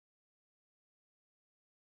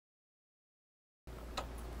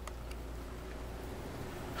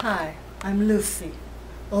Hi, I'm Lucy,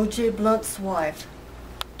 O.J. Blount's wife,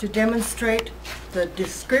 to demonstrate the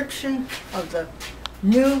description of the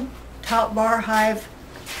new top bar hive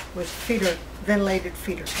with ventilated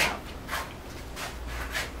feeder top.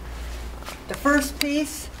 The first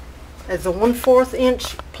piece is a 1/4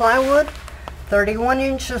 inch plywood, 31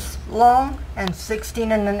 inches long and 16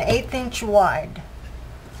 1/8 inch wide.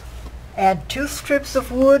 Add 2 strips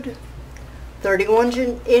of wood,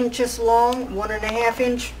 31 inches long, 1 1/2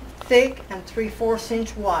 inch thick, and 3/4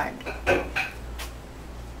 inch wide.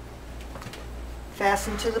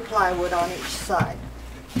 Fasten to the plywood on each side.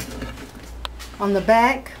 On the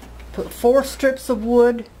back, put 4 strips of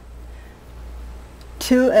wood,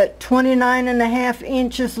 2 at 29 1/2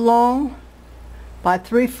 inches long by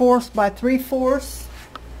 3/4 by 3/4,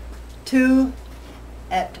 2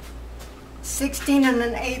 at 16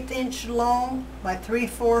 1/8 inch long by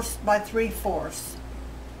 3/4 by 3/4,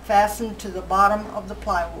 fastened to the bottom of the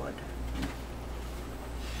plywood.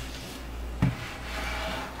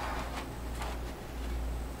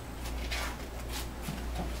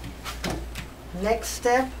 Next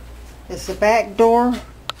step is the back door,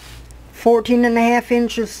 14 1/2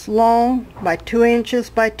 inches long by 2 inches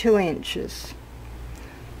by 2 inches,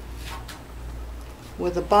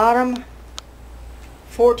 with the bottom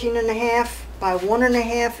 14 1/2 by 1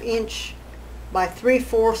 1/2 inch by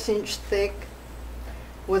 3/4 inch thick,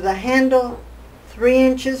 with a handle 3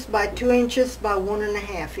 inches by 2 inches by 1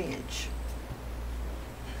 1/2 inch,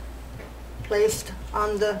 placed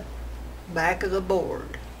on the back of the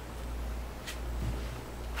board.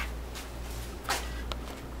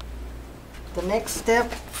 The next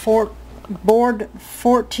step, board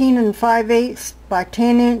 14 5/8 by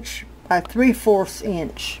 10 inch by 3/4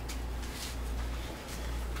 inch.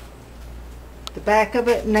 The back of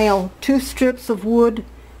it, nail 2 strips of wood,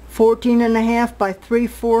 14 1/2 by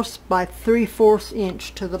 3/4 by 3/4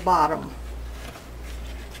 inch to the bottom.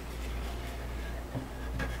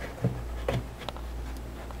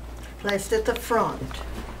 Placed at the front.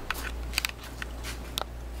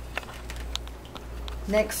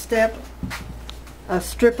 Next step, a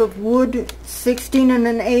strip of wood, 16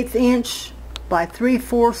 1/8 inch by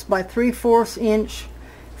 3/4 by 3/4 inch,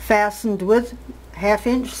 fastened with 1/2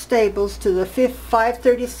 inch staples to the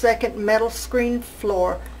 5/32 metal screen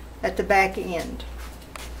floor at the back end.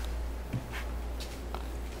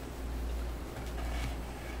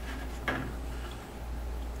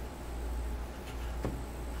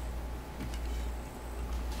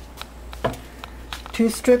 Two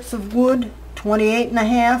strips of wood, 28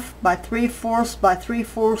 1/2 by 3/4 by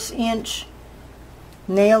 3/4 inch,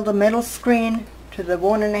 nail the metal screen to the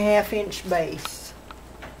 1 1/2 inch base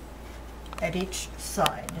at each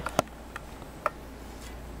side.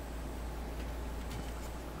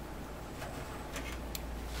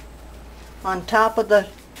 On top of the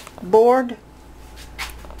board,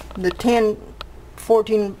 the 10,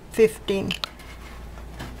 14, 15,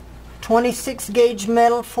 26 gauge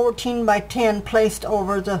metal 14 by 10 placed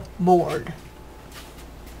over the board.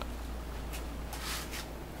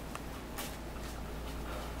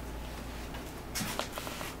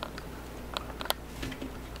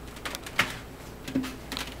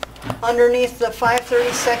 Underneath the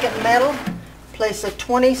 5/32 metal, place a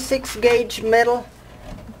 26 gauge metal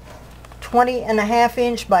 20 1/2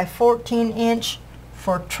 inch by 14 inch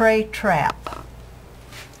for tray trap.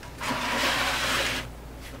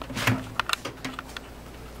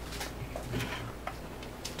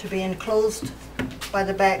 To be enclosed by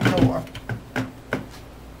the back door.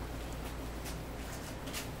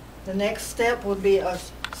 The next step would be a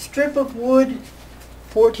strip of wood,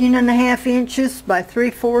 14 1/2 inches by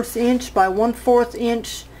 3/4 inch by 1/4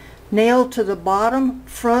 inch, nailed to the bottom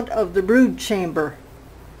front of the brood chamber.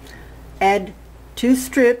 Add 2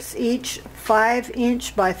 strips, each 5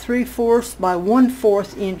 inch by 3/4 by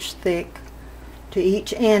 1/4 inch thick, to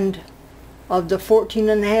each end of the 14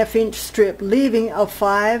 1/2 inch strip, leaving a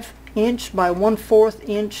 5 inch by 1/4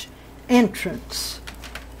 inch entrance.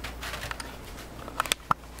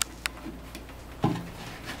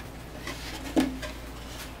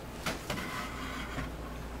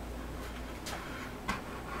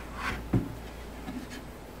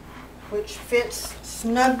 Which fits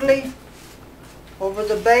snugly over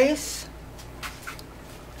the base.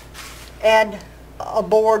 Add a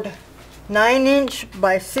board 9 inch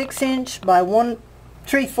by 6 inch by 1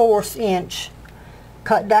 3/4 inch,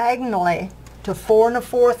 cut diagonally to 4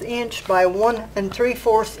 1/4 inch by 1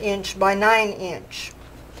 3/4 inch by 9 inch,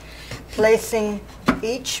 placing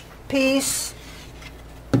each piece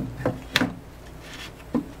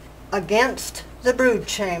against the brood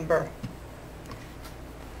chamber.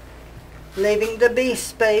 leaving the bee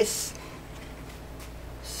space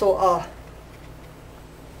so a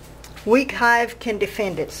weak hive can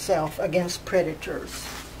defend itself against predators.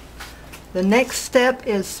 The next step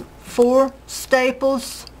is 4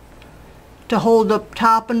 staples to hold the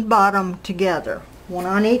top and bottom together, one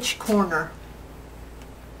on each corner.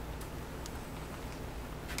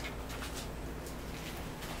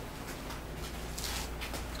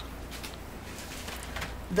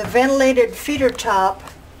 The ventilated feeder top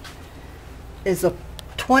is a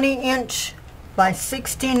 20-inch by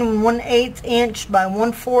 16 1/8 inch by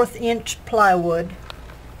 1/4 inch plywood.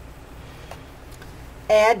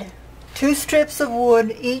 Add 2 strips of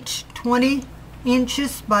wood, each 20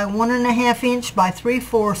 inches by 1.5 inch by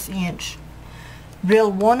 3/4 inch. Drill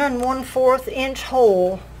 1 1/4 inch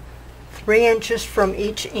hole 3 inches from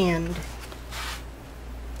each end.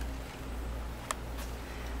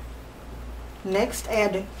 Next,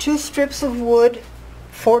 add 2 strips of wood,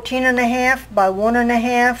 14.5 by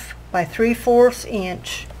 1.5 by 3/4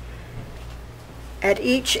 inch at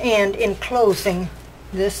each end, enclosing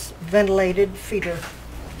this ventilated feeder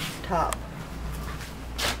top.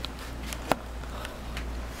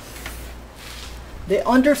 The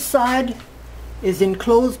underside is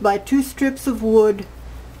enclosed by 2 strips of wood,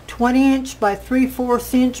 20 inch by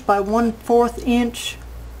 3/4 inch by 1/4 inch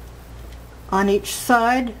on each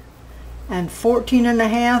side, and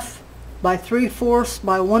 14.5 by 3/4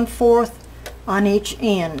 by 1/4 on each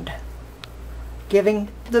end, giving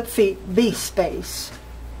the feet bee space.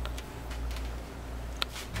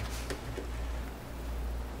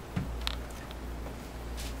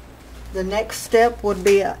 The next step would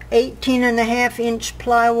be a 18.5 inch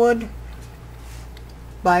plywood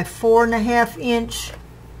by 4.5 inch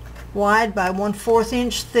wide by 1/4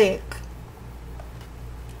 inch thick,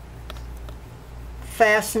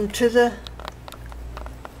 fastened to the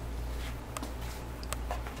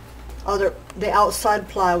outside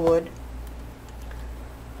plywood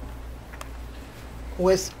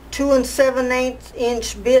with 2 7/8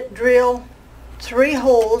 inch bit drill, 3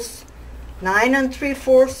 holes, 9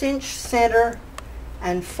 3/4 inch center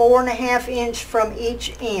and 4.5 inch from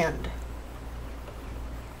each end.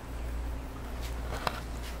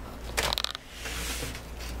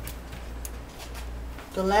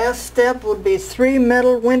 The last step would be 3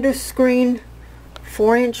 metal window screen,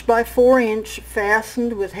 4 inch by 4 inch,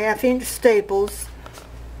 fastened with 1/2 inch staples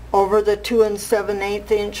over the 2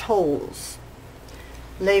 7/8 inch holes,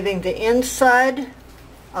 leaving the inside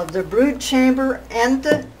of the brood chamber and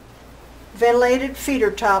the ventilated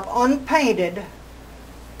feeder top unpainted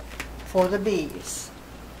for the bees.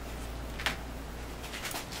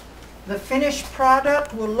 The finished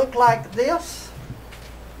product will look like this,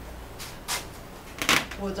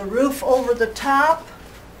 with a roof over the top.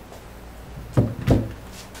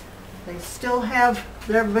 They still have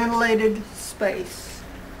their ventilated space.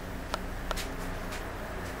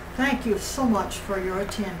 Thank you so much for your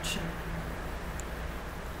attention.